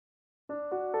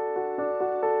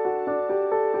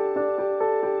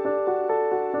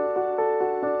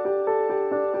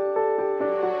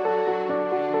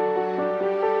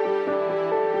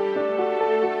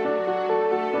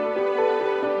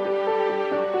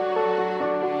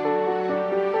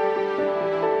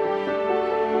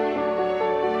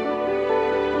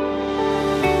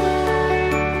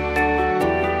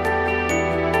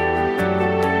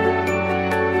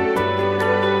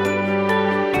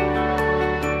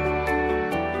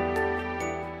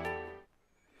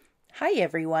Hi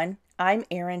everyone, I'm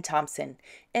Erin Thompson,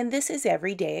 and this is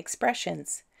Everyday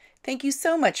Expressions. Thank you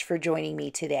so much for joining me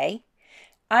today.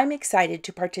 I'm excited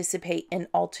to participate in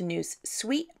Altenew's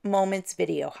Sweet Moments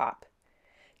video hop.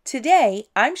 Today,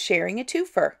 I'm sharing a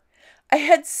twofer. I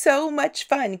had so much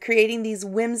fun creating these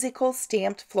whimsical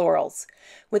stamped florals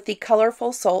with the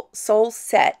colorful soul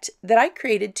set that I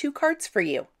created 2 cards for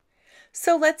you.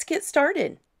 So let's get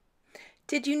started.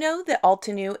 Did you know that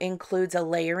Altenew includes a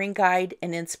layering guide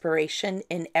and inspiration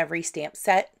in every stamp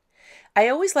set? I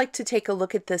always like to take a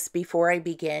look at this before I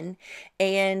begin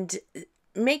and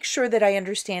make sure that I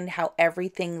understand how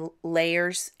everything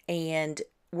layers and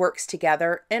works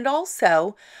together, and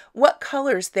also what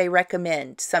colors they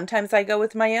recommend. Sometimes I go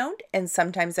with my own and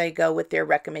sometimes I go with their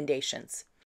recommendations.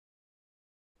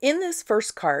 In this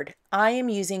first card, I am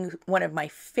using one of my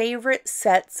favorite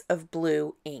sets of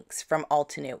blue inks from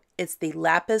Altenew. It's the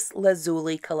Lapis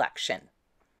Lazuli collection.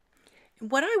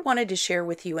 What I wanted to share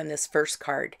with you in this first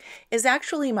card is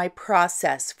actually my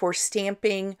process for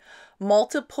stamping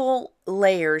multiple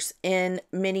layers in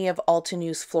many of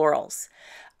Altenew's florals.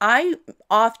 I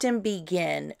often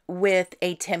begin with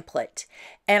a template,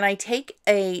 and I take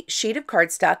a sheet of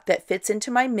cardstock that fits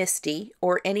into my MISTI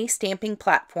or any stamping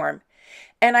platform,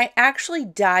 and I actually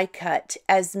die cut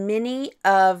as many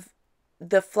of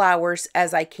the flowers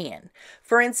as I can.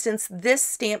 For instance, this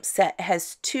stamp set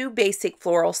has 2 basic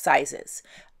floral sizes,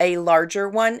 a larger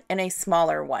one and a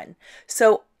smaller one.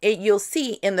 So you'll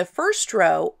see in the first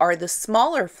row are the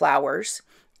smaller flowers,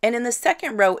 and in the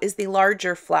second row is the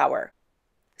larger flower.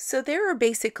 So there are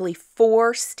basically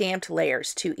 4 stamped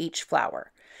layers to each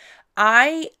flower.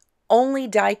 I only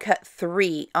die cut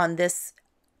 3 on this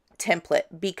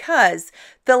template because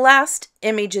the last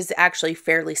image is actually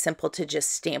fairly simple to just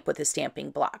stamp with a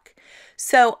stamping block.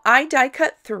 So I die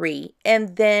cut 3,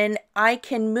 and then I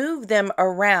can move them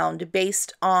around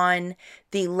based on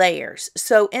the layers.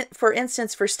 So for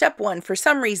instance, for step 1, for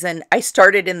some reason, I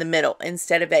started in the middle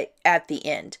instead of at the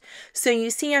end. So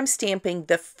you see I'm stamping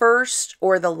the first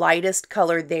or the lightest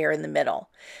color there in the middle.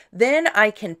 Then I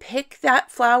can pick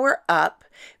that flower up,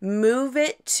 move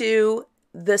it to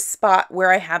the spot where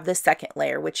I have the second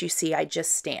layer, which you see I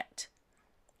just stamped.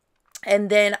 And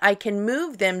then I can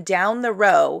move them down the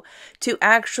row to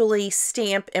actually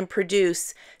stamp and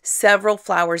produce several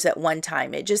flowers at one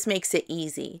time. It just makes it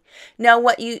easy. Now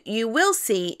what you will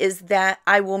see is that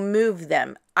I will move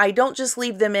them. I don't just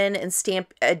leave them in and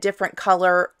stamp a different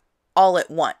color all at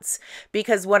once,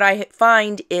 because what I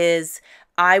find is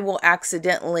I will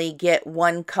accidentally get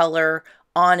one color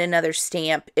on another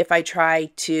stamp if I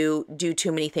try to do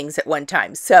too many things at one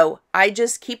time. So I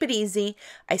just keep it easy.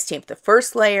 I stamp the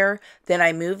first layer, then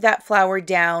I move that flower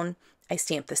down, I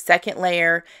stamp the second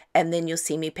layer, and then you'll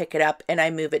see me pick it up and I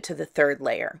move it to the third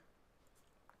layer.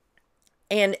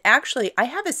 And actually, I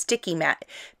have a sticky mat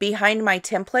behind my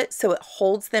template so it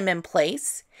holds them in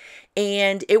place.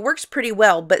 And it works pretty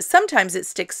well, but sometimes it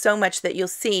sticks so much that you'll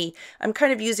see I'm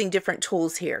kind of using different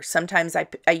tools here. Sometimes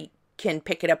I can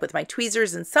pick it up with my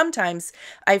tweezers, and sometimes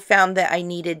I found that I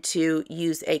needed to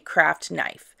use a craft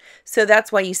knife. So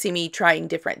that's why you see me trying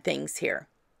different things here.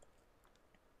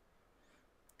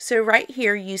 So right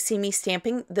here you see me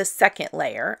stamping the second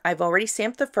layer. I've already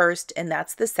stamped the first, and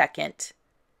that's the second.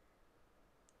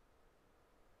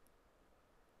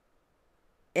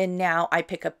 And now I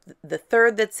pick up the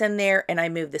third that's in there, and I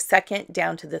move the second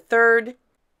down to the third,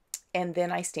 and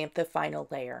then I stamp the final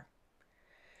layer.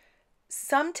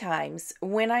 Sometimes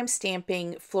when I'm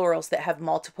stamping florals that have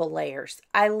multiple layers,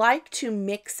 I like to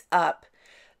mix up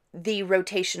the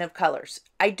rotation of colors.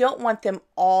 I don't want them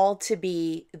all to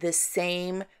be the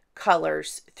same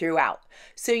colors throughout.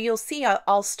 So you'll see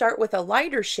I'll start with a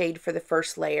lighter shade for the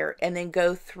first layer and then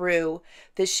go through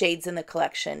the shades in the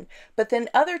collection. But then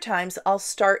other times I'll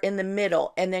start in the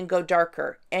middle and then go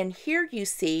darker. And here you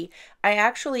see I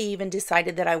actually even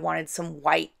decided that I wanted some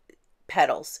white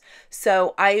petals.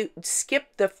 So I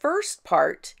skip the first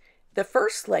part, the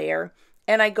first layer,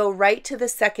 and I go right to the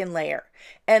second layer.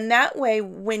 And that way,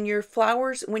 when your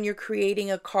flowers, when you're creating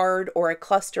a card or a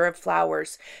cluster of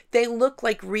flowers, they look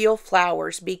like real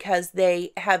flowers because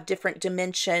they have different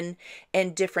dimension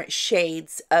and different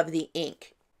shades of the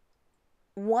ink.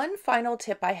 One final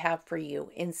tip I have for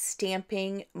you in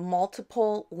stamping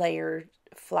multiple layered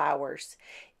flowers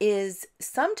is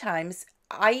sometimes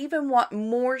I even want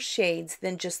more shades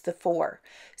than just the 4.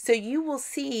 So you will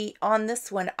see on this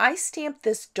one, I stamped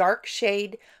this dark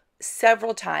shade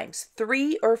several times,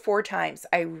 3 or 4 times.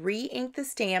 I re-ink the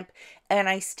stamp and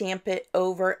I stamp it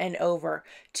over and over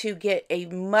to get a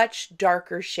much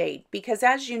darker shade, because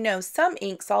as you know, some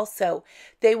inks also,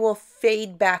 they will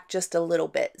fade back just a little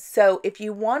bit. So if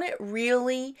you want it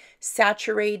really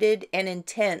saturated and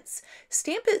intense,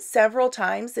 stamp it several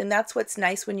times. And that's what's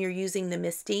nice when you're using the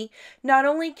MISTI. Not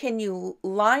only can you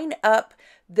line up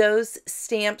those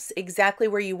stamps exactly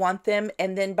where you want them,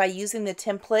 and then by using the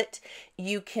template,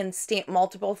 you can stamp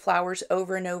multiple flowers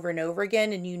over and over and over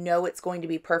again, and you know it's going to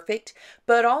be perfect.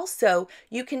 But also,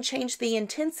 you can change the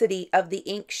intensity of the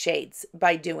ink shades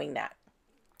by doing that.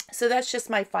 So that's just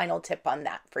my final tip on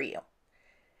that for you.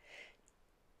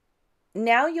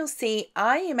 Now you'll see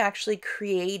I am actually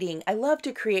creating, I love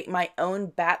to create my own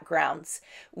backgrounds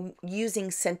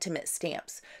using sentiment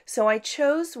stamps. So I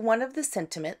chose one of the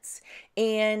sentiments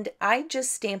and I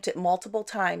just stamped it multiple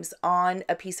times on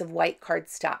a piece of white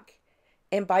cardstock.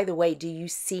 And by the way, do you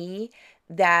see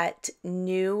that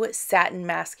new satin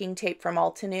masking tape from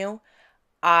Altenew?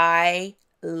 I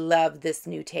love this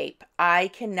new tape. I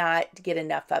cannot get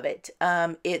enough of it.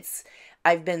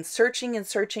 I've been searching and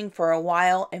searching for a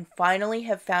while and finally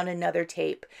have found another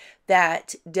tape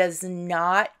that does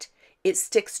not, it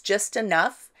sticks just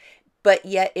enough, but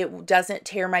yet it doesn't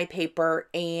tear my paper,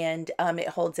 and it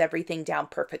holds everything down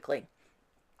perfectly.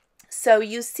 So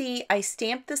you see, I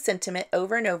stamped the sentiment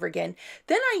over and over again.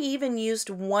 Then I even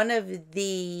used one of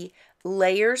the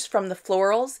layers from the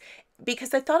florals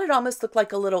because I thought it almost looked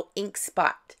like a little ink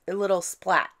spot, a little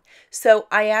splat. So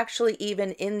I actually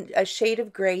even in a shade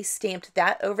of gray stamped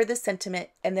that over the sentiment,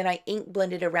 and then I ink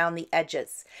blended around the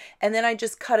edges. And then I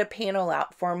just cut a panel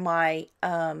out for my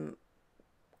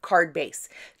card base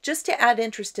just to add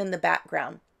interest in the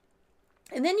background.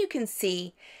 And then you can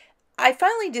see I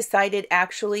finally decided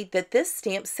actually that this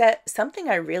stamp set, something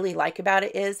I really like about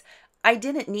it is I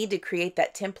didn't need to create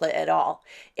that template at all.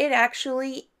 It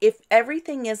actually, if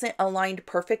everything isn't aligned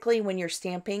perfectly when you're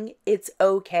stamping, it's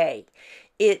okay.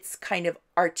 It's kind of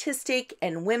artistic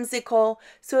and whimsical.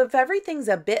 So if everything's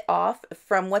a bit off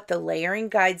from what the layering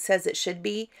guide says it should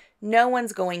be, no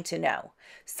one's going to know.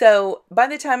 So by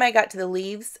the time I got to the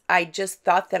leaves, I just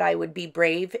thought that I would be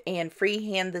brave and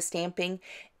freehand the stamping,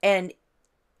 and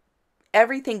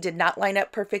everything did not line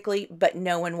up perfectly, but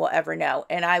no one will ever know.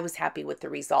 And I was happy with the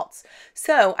results.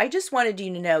 So I just wanted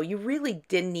you to know you really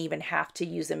didn't even have to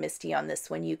use a MISTI on this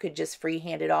one. You could just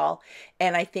freehand it all.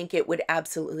 And I think it would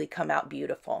absolutely come out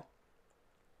beautiful.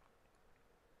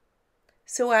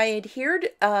 So I adhered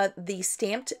the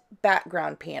stamped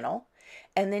background panel.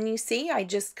 And then you see, I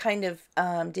just kind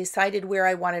of decided where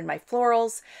I wanted my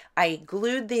florals. I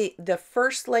glued the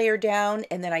first layer down,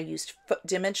 and then I used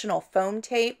dimensional foam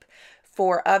tape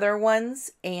for other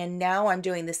ones. And now I'm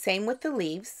doing the same with the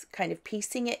leaves, kind of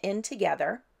piecing it in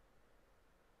together.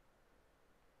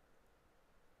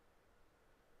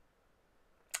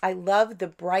 I love the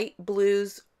bright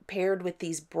blues paired with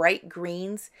these bright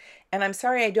greens. And I'm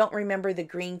sorry I don't remember the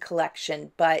green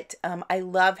collection, but I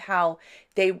love how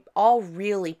they all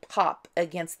really pop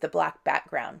against the black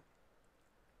background.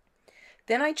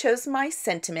 Then I chose my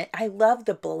sentiment. I love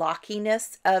the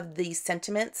blockiness of these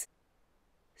sentiments.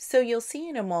 So you'll see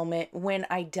in a moment when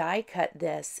I die cut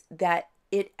this that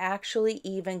it actually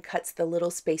even cuts the little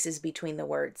spaces between the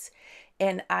words.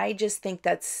 And I just think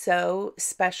that's so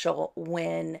special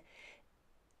when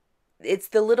it's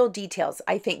the little details.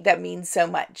 I think that means so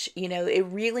much. You know, it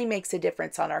really makes a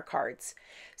difference on our cards.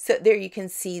 So there you can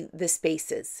see the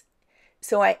spaces.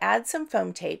 So I add some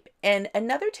foam tape. And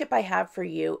another tip I have for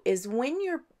you is when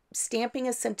you're stamping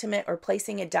a sentiment or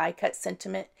placing a die cut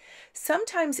sentiment,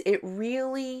 sometimes it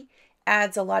really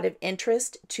adds a lot of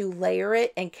interest to layer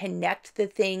it and connect the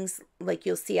things. Like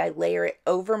you'll see I layer it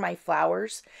over my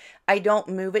flowers. I don't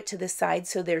move it to the side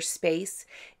so there's space.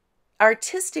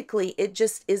 Artistically, it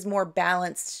just is more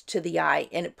balanced to the eye,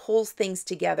 and it pulls things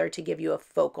together to give you a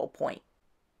focal point.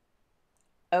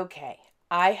 Okay,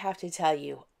 I have to tell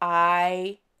you,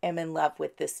 I am in love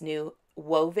with this new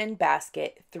Woven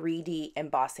Basket 3D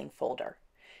embossing folder.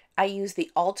 I used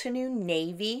the Altenew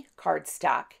Navy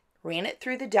cardstock, ran it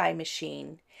through the die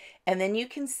machine, and then you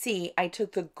can see I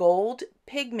took the gold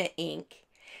pigment ink,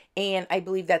 and I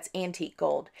believe that's antique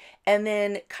gold, and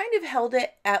then kind of held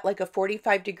it at like a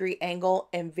 45-degree angle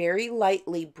and very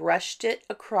lightly brushed it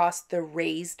across the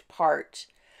raised part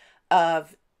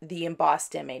of the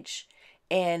embossed image.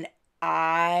 And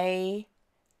I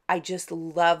just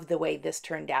love the way this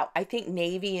turned out. I think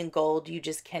navy and gold, you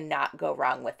just cannot go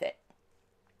wrong with it.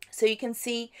 So you can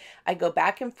see I go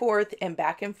back and forth and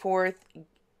back and forth.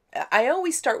 I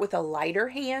always start with a lighter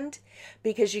hand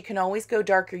because you can always go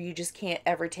darker. You just can't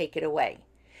ever take it away.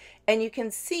 And you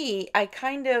can see I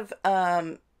kind of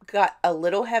got a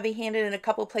little heavy-handed in a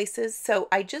couple places. So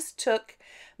I just took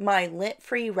my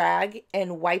lint-free rag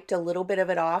and wiped a little bit of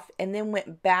it off, and then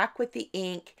went back with the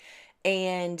ink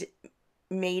and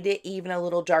made it even a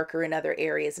little darker in other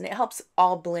areas, and it helps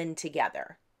all blend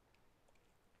together.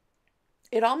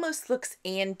 It almost looks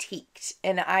antiqued,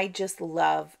 and I just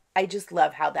love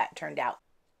how that turned out.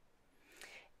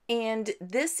 And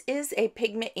this is a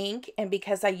pigment ink, and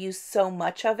because I use so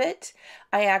much of it,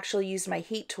 I actually used my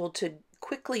heat tool to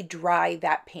quickly dry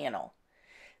that panel.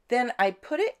 Then I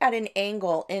put it at an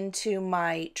angle into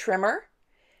my trimmer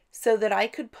so that I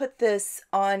could put this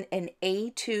on an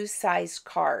A2 sized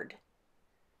card.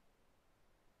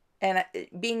 And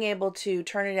being able to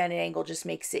turn it at an angle just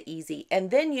makes it easy.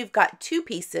 And then you've got two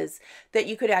pieces that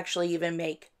you could actually even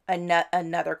make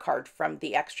another card from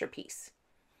the extra piece.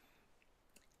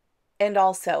 And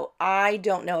also, I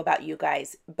don't know about you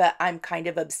guys, but I'm kind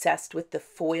of obsessed with the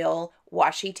foil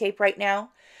washi tape right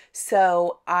now.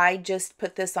 So I just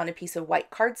put this on a piece of white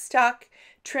cardstock,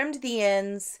 trimmed the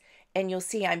ends, and you'll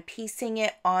see I'm piecing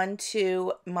it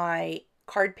onto my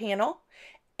card panel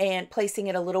and placing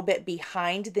it a little bit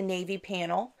behind the navy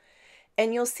panel.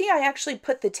 And you'll see I actually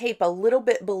put the tape a little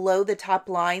bit below the top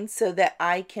line so that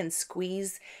I can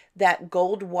squeeze that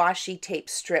gold washi tape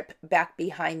strip back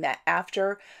behind that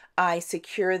after I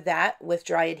secure that with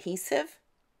dry adhesive.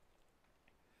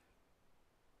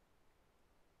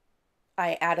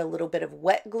 I add a little bit of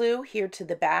wet glue here to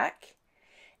the back,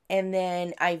 and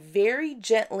then I very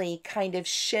gently kind of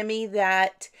shimmy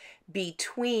that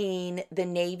between the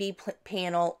navy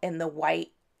panel and the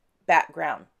white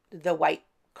background, the white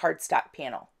cardstock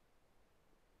panel.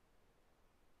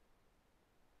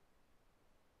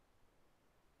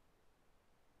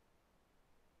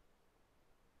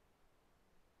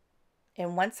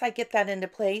 And once I get that into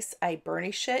place, I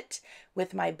burnish it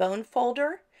with my bone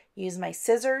folder, use my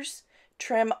scissors,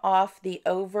 trim off the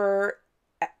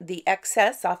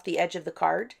excess off the edge of the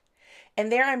card.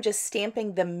 And there I'm just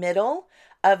stamping the middle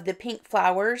of the pink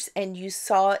flowers, and you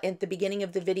saw at the beginning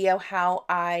of the video how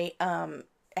I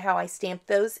stamped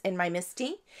those in my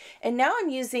MISTI. And now I'm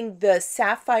using the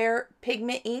Sapphire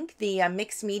pigment ink, the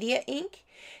mixed media ink,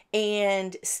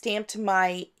 and stamped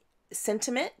my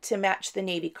sentiment to match the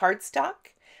navy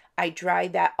cardstock. I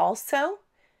dried that also.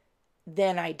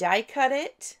 Then I die cut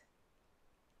it.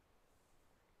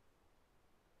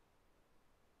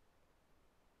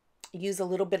 Use a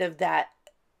little bit of that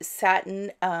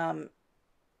satin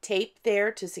tape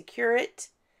there to secure it.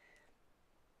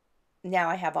 Now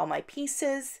I have all my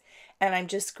pieces, and I'm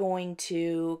just going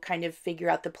to kind of figure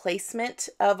out the placement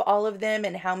of all of them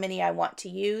and how many I want to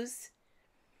use.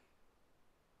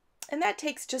 And that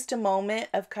takes just a moment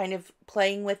of kind of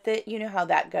playing with it. You know how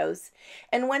that goes.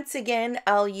 And once again,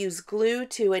 I'll use glue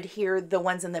to adhere the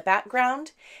ones in the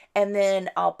background, and then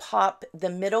I'll pop the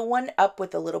middle one up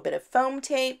with a little bit of foam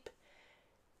tape,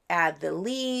 add the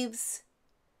leaves,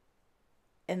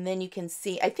 and then you can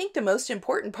see, I think the most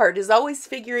important part is always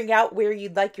figuring out where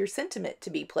you'd like your sentiment to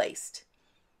be placed.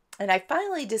 And I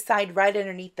finally decide right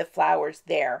underneath the flowers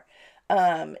there,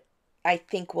 I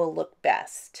think will look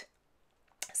best.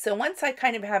 So once I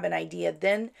kind of have an idea,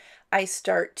 then I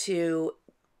start to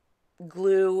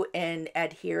glue and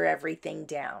adhere everything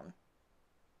down.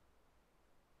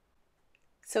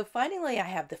 So finally I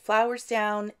have the flowers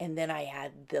down, and then I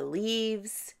add the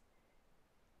leaves.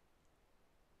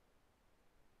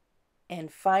 And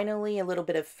finally a little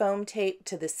bit of foam tape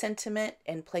to the sentiment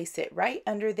and place it right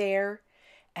under there.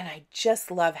 And I just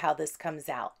love how this comes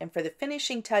out. And for the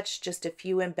finishing touch, just a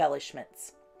few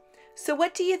embellishments. So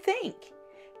what do you think?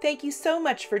 Thank you so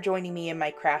much for joining me in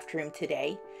my craft room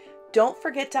today. Don't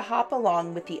forget to hop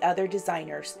along with the other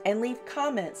designers and leave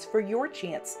comments for your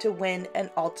chance to win an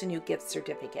Altenew gift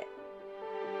certificate.